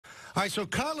All right, so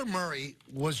Kyler Murray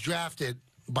was drafted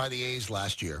by the A's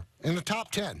last year in the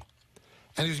top 10,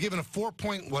 and he was given a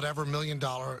 $4 million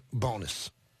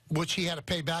bonus, which he had to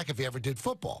pay back if he ever did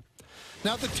football.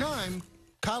 Now, at the time,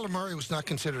 Kyler Murray was not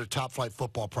considered a top-flight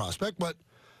football prospect, but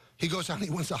he goes out and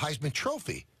he wins the Heisman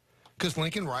Trophy because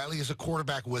Lincoln Riley is a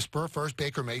quarterback whisperer, first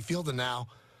Baker Mayfield, and now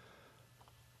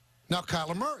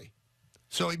Kyler Murray.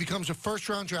 So he becomes a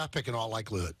first-round draft pick in all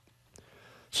likelihood.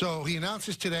 So he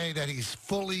announces today that he's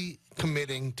fully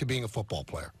committing to being a football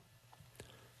player.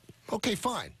 Okay,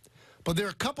 fine. But there are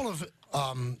a couple of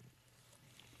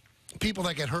people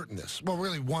that get hurt in this. Well,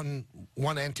 really one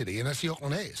entity, and that's the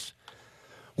Oakland A's.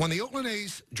 When the Oakland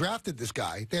A's drafted this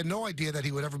guy, they had no idea that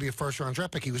he would ever be a first-round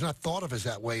draft pick. He was not thought of as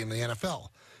that way in the NFL.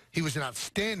 He was an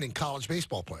outstanding college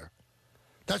baseball player.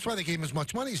 That's why they gave him as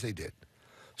much money as they did.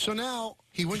 So now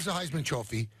he wins the Heisman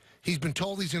Trophy. He's been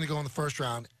told he's going to go in the first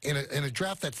round in a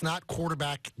draft that's not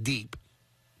quarterback deep.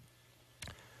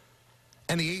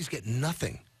 And the A's get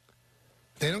nothing.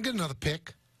 They don't get another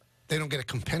pick. They don't get a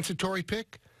compensatory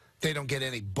pick. They don't get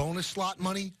any bonus slot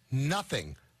money.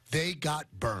 Nothing. They got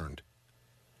burned.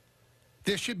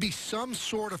 There should be some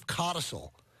sort of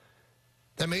codicil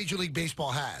that Major League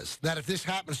Baseball has, that if this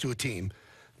happens to a team,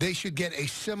 they should get a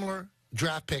similar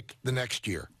draft pick the next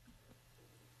year.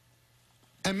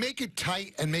 And make it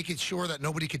tight and make it sure that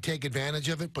nobody could take advantage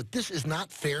of it. But this is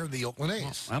not fair to the Oakland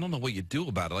A's. Well, I don't know what you do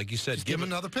about it. Like you said, just give him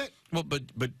another pick. Well, but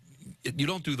you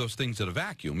don't do those things in a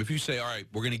vacuum. If you say, all right,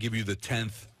 we're going to give you the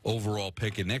 10th overall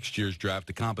pick in next year's draft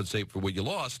to compensate for what you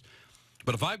lost.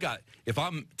 But if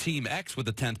I'm Team X with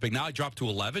the 10th pick, now I drop to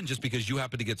 11 just because you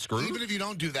happen to get screwed? Even if you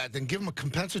don't do that, then give him a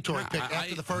compensatory pick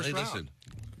after the first round. Listen,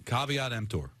 caveat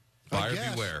emptor. Buyer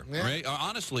beware. Yeah. Right?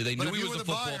 Honestly, they knew he was a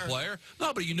football player.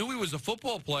 No, but you knew he was a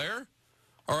football player.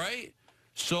 All right?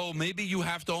 So maybe you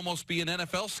have to almost be an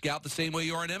NFL scout the same way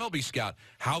you are an MLB scout.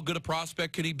 How good a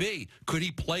prospect could he be? Could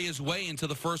he play his way into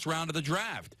the first round of the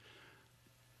draft?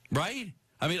 Right?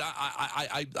 I mean,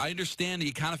 I understand that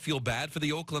you kind of feel bad for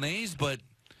the Oakland A's, but,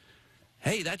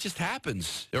 hey, that just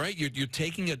happens. All right? You're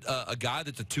taking a guy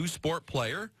that's a two-sport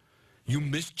player. You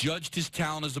misjudged his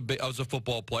talent as a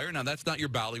football player. Now, that's not your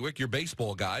ballywick. You're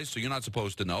baseball guys, so you're not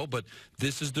supposed to know. But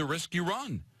this is the risk you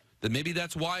run. That maybe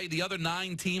that's why the other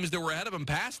 9 teams that were ahead of him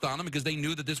passed on him, because they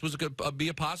knew that this was going to be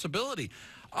a possibility.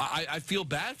 I feel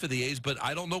bad for the A's, but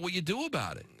I don't know what you do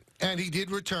about it. And he did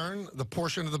return the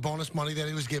portion of the bonus money that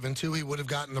he was given to. He would have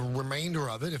gotten the remainder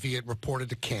of it if he had reported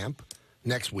to camp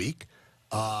next week.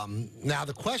 Now,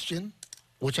 the question,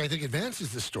 which I think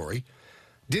advances the story,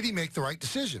 did he make the right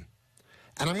decision?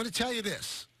 And I'm going to tell you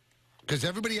this, because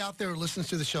everybody out there who listens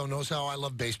to the show knows how I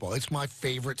love baseball. It's my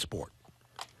favorite sport.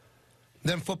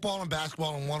 Then football and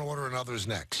basketball in one order and others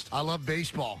next. I love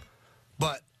baseball.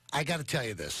 But I got to tell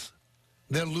you this.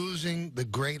 They're losing the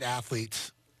great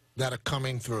athletes that are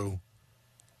coming through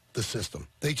the system.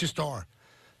 They just are.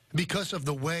 Because of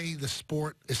the way the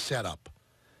sport is set up.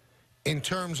 In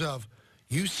terms of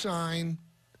you sign,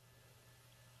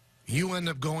 you end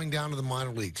up going down to the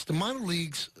minor leagues. The minor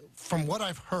leagues, from what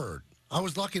I've heard, I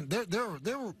was lucky. There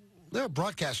are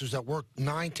broadcasters that work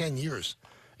 9, 10 years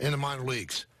in the minor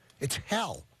leagues. It's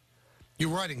hell. You're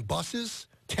riding buses,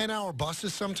 10-hour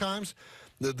buses sometimes.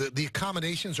 The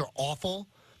accommodations are awful.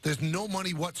 There's no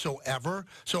money whatsoever.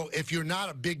 So if you're not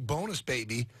a big bonus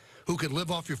baby who could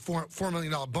live off your $4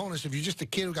 million bonus, if you're just a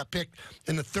kid who got picked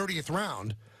in the 30th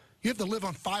round, you have to live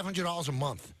on $500 a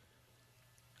month.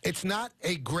 It's not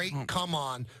a great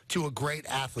come-on to a great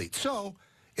athlete. So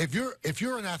if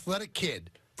you're an athletic kid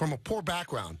from a poor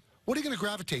background, what are you going to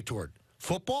gravitate toward?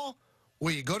 Football,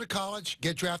 where you go to college,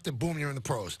 get drafted, boom, you're in the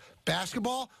pros.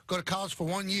 Basketball, go to college for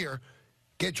 1 year,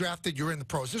 get drafted, you're in the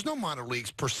pros. There's no minor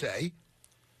leagues per se.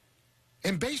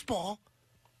 In baseball,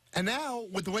 and now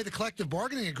with the way the collective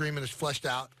bargaining agreement is fleshed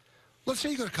out, let's say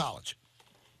you go to college.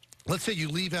 Let's say you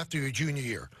leave after your junior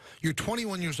year. You're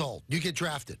 21 years old. You get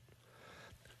drafted.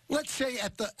 Let's say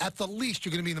at the least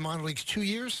you're going to be in the minor leagues 2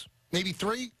 years, maybe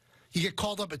 3. You get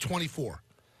called up at 24.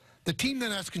 The team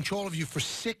then has control of you for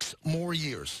 6 more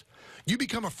years. You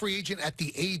become a free agent at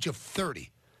the age of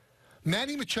 30.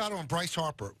 Manny Machado and Bryce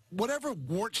Harper, whatever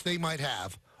warts they might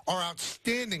have, are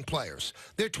outstanding players.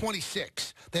 They're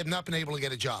 26. They have not been able to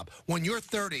get a job. When you're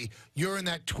 30, you're in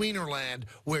that tweener land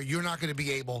where you're not going to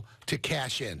be able to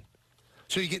cash in.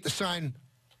 So you get to sign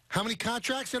how many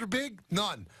contracts that are big?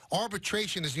 None.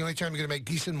 Arbitration is the only time you're going to make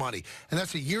decent money, and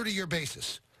that's a year-to-year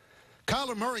basis.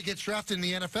 Kyler Murray gets drafted in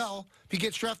the NFL. If he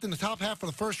gets drafted in the top half of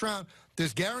the first round,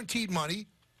 there's guaranteed money.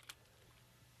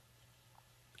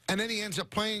 And then he ends up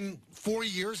playing 4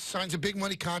 years, signs a big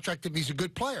money contract if he's a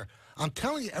good player. I'm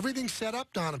telling you, everything's set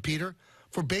up, Don and Peter.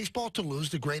 for baseball to lose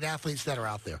the great athletes that are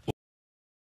out there.